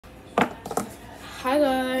Hi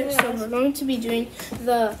guys, so we're going to be doing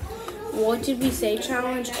the What Did We Say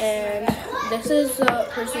challenge, and this is the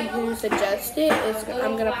person who suggested it.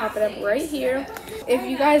 I'm going to pop it up right here. If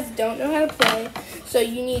you guys don't know how to play, so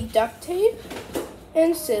you need duct tape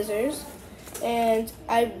and scissors, and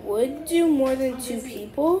I would do more than 2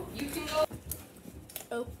 people.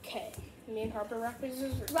 Okay, me and Harper rock, paper,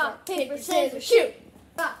 scissors. Rock, paper, scissors, shoot!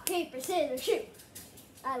 Rock, paper, scissors, shoot!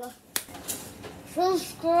 I love.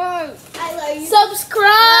 Subscribe! I love you.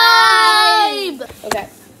 Subscribe! Okay,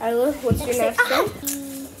 Isla, what's your next thing?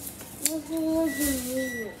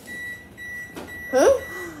 Huh?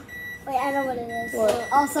 Wait, I know what it is. What?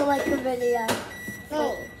 Also like the video.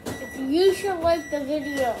 No, you should like the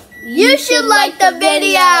video. You should like the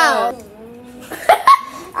video!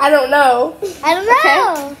 I don't know. I don't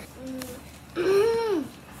know.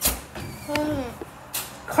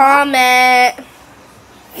 Comment.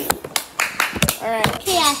 Alright.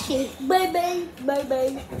 Okay, Ashley. Bye-bye.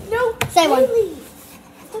 Bye-bye. No. Say one.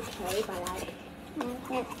 Okay, bye.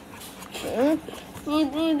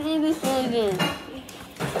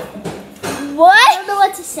 What? I don't know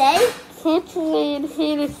what to say.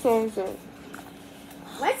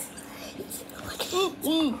 What?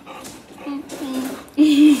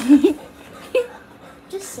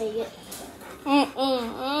 Just say it. I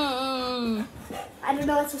don't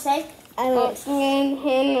know what to say. I don't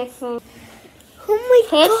know. Oh my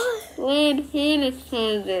god. Touchland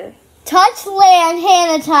sanitizer.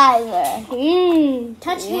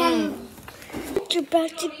 Touch hand. You're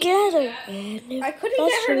back together. I couldn't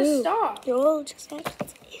get her to stop. You'll just have to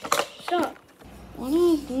Stop.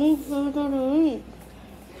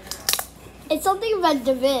 It's something about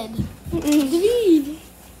David. David,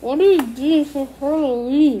 what are you doing for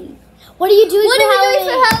Halloween? What are you doing for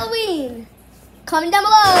Halloween? Comment down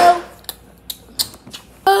below.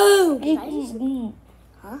 Oh.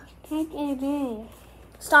 Huh?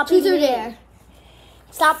 Stop being mean.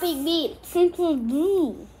 Stop being mean. Think of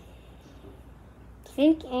blue.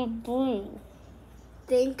 Think of blue.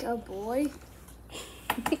 Think a boy.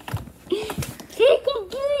 Think of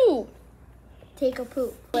blue. Take a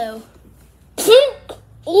poop. Blue. Pink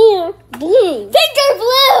or blue? Pink or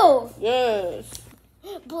blue? Yes.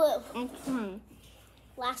 Blue. Okay.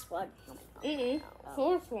 Last one.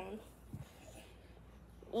 Fourth one.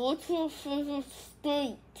 What's your favorite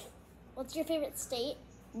state? What's your favorite state?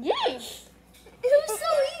 Yes. It was so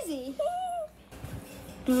easy.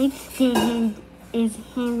 Thanksgiving is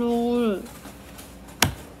Halloween.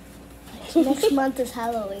 Next month is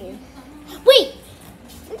Halloween. Wait.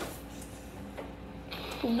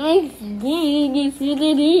 Thanksgiving is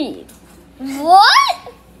Halloween.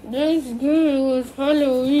 What? Thanksgiving is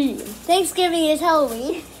Halloween. Thanksgiving is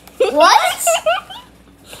Halloween. What?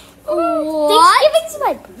 What? Thanksgiving's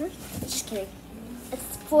my birthday. Just kidding.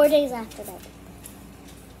 It's 4 days after that.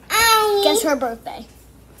 Ow. Guess her birthday.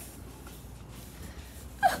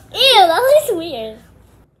 Ew, that looks weird.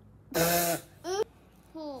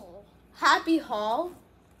 Happy Hall.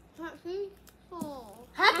 Happy Fall.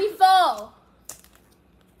 Happy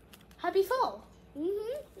Fall.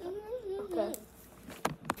 Okay.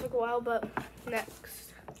 Took a while, but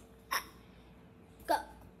next. Go.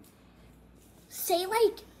 Say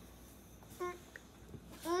like.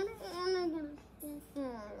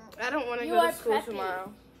 I don't want to You go are to school preppy.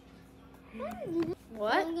 tomorrow.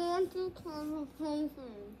 What?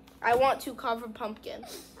 I want to cover pumpkin.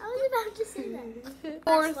 I was about to say that.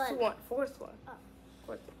 Fourth one. one. Fourth one. Oh.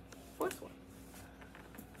 Fourth one.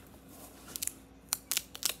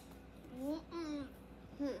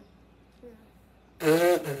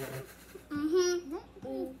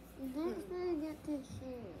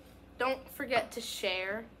 Don't forget to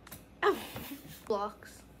share.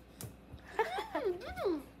 Blocks.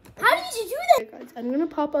 How did you do that? Okay, guys, I'm gonna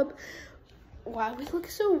pop up why we look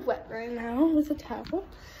so wet right now with a towel.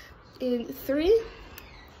 In 3,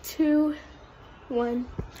 2, 1,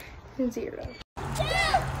 and 0.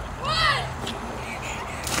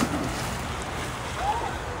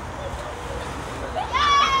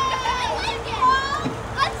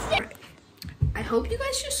 I hope you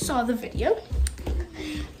guys just saw the video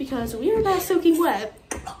because we are now soaking wet.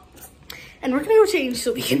 And we're gonna go change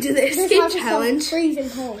so we can do the escape challenge. Freezing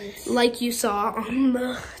cold. Like you saw on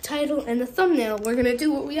the title and the thumbnail, we're gonna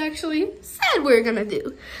do what we actually said we were gonna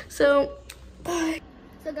do. So, bye.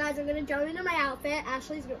 So guys, I'm gonna jump into my outfit.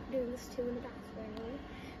 Ashley's doing this too in the bathroom.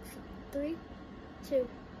 So 3, 2,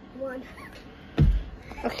 1.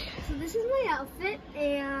 Okay. So this is my outfit,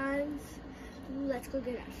 and let's go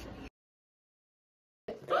get Ashley.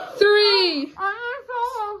 3.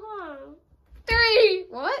 3. What?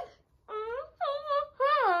 What?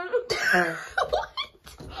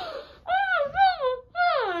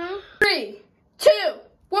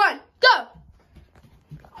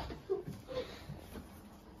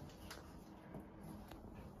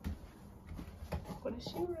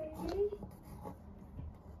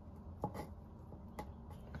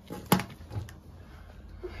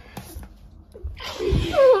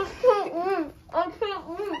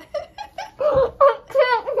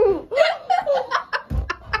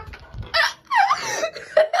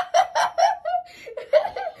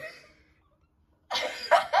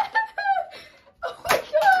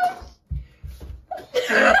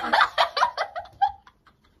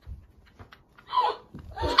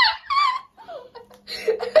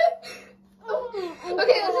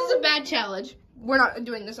 we're not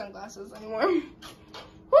doing the sunglasses anymore.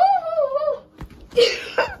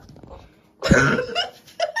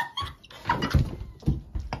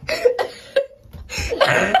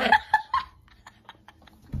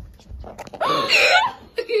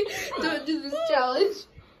 Don't do this challenge.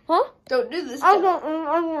 Huh? Don't do this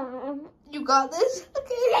challenge. You got this?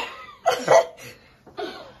 Okay.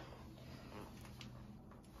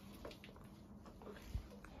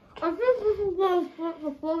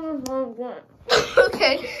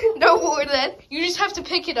 Okay, no more then. You just have to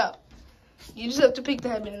pick it up. You just have to pick the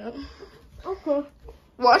headband up. Okay.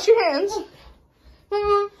 Wash your hands.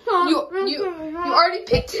 You already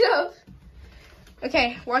picked it up.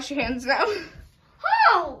 Okay, wash your hands now.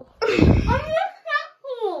 How? I'm not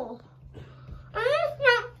cool. I'm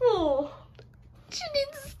not cool. She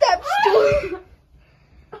needs a step stool.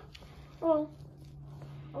 Oh,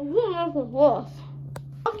 I'm gonna make a wolf.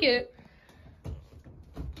 Fuck it.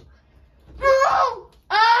 Ow!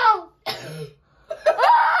 Ow! Ow!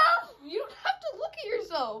 You don't have to look at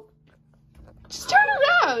yourself. Just turn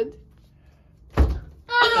around. Ow!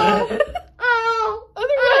 Ow!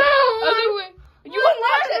 Other way. Other way. You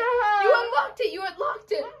unlocked it. You unlocked it. You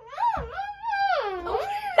unlocked it.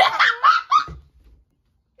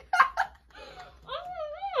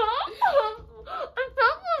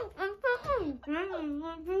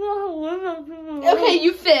 Okay,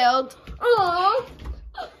 you failed. Oh.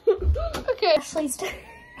 Okay. Ashley's turn.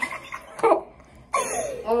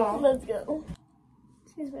 Let's go.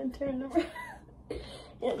 She's gonna turn over.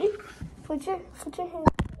 Ready? Put your hand.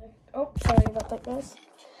 Oh, sorry about that, guys.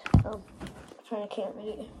 I'm trying to can't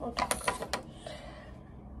read it. Okay.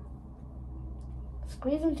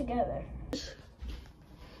 Squeeze them together.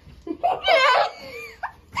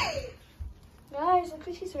 Guys, look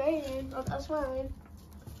what she's writing. Oh, that's mine.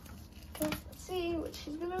 Okay, let's see what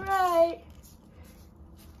she's gonna write.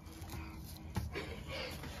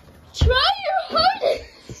 Try your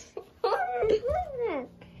hardest.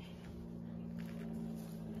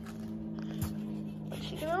 What's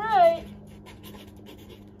she gonna write?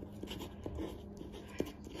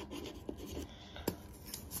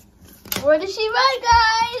 What did she write,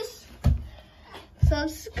 guys?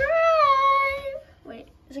 Subscribe. Wait,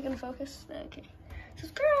 is it gonna focus? Okay.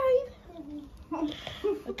 Subscribe.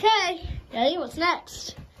 Okay. Ready? What's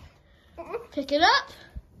next? Pick it up.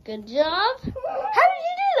 Good job. How did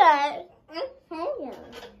you do that?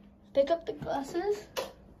 Pick up the glasses.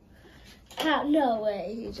 No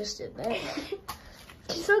way. You just did that.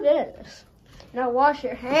 She's so good at this. Now wash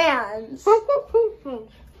your hands.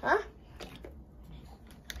 Huh?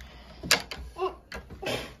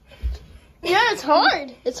 Yeah, it's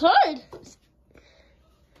hard. It's hard.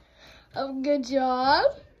 Oh, good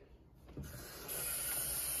job.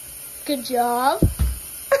 Good job.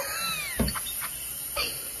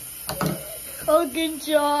 Oh, good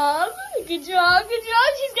job. Good job. Good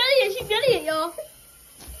job. She's getting it. She's getting it, y'all.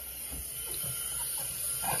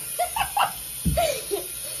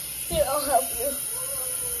 Here, I'll help you.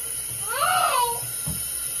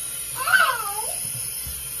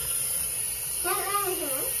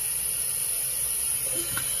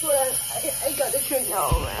 I gotta turn it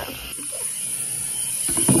all around.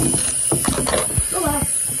 Go on.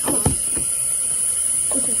 Come on.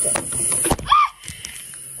 This is good.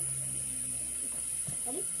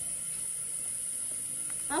 Ready?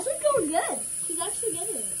 Ashley's going good. She's actually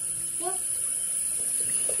getting it. Yep.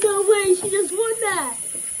 No way, she just won that.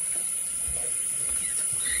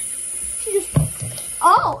 She just...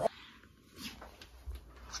 Oh!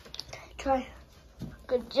 Try.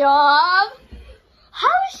 Good job. How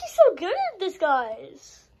is she so good at this,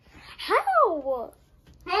 guys? How?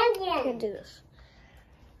 I can't do this.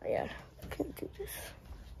 Oh, yeah, I can't do this.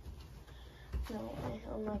 No way.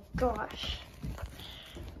 Oh my gosh.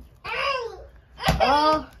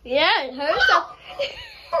 Oh, yeah, it hurts. Oh,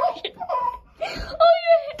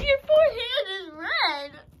 your forehand is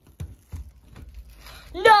red.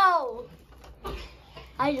 No.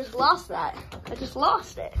 I just lost that. I just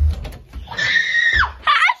lost it.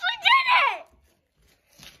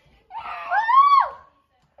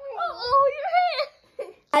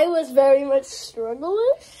 I was very much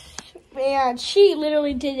struggling, and she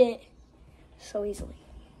literally did it so easily.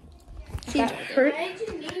 That hurt.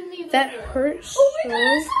 That hurts so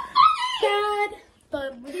bad.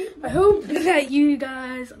 But I hope that you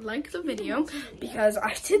guys liked the video because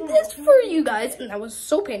I did this for you guys, and that was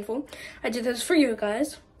so painful. I did this for you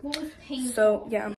guys. So yeah.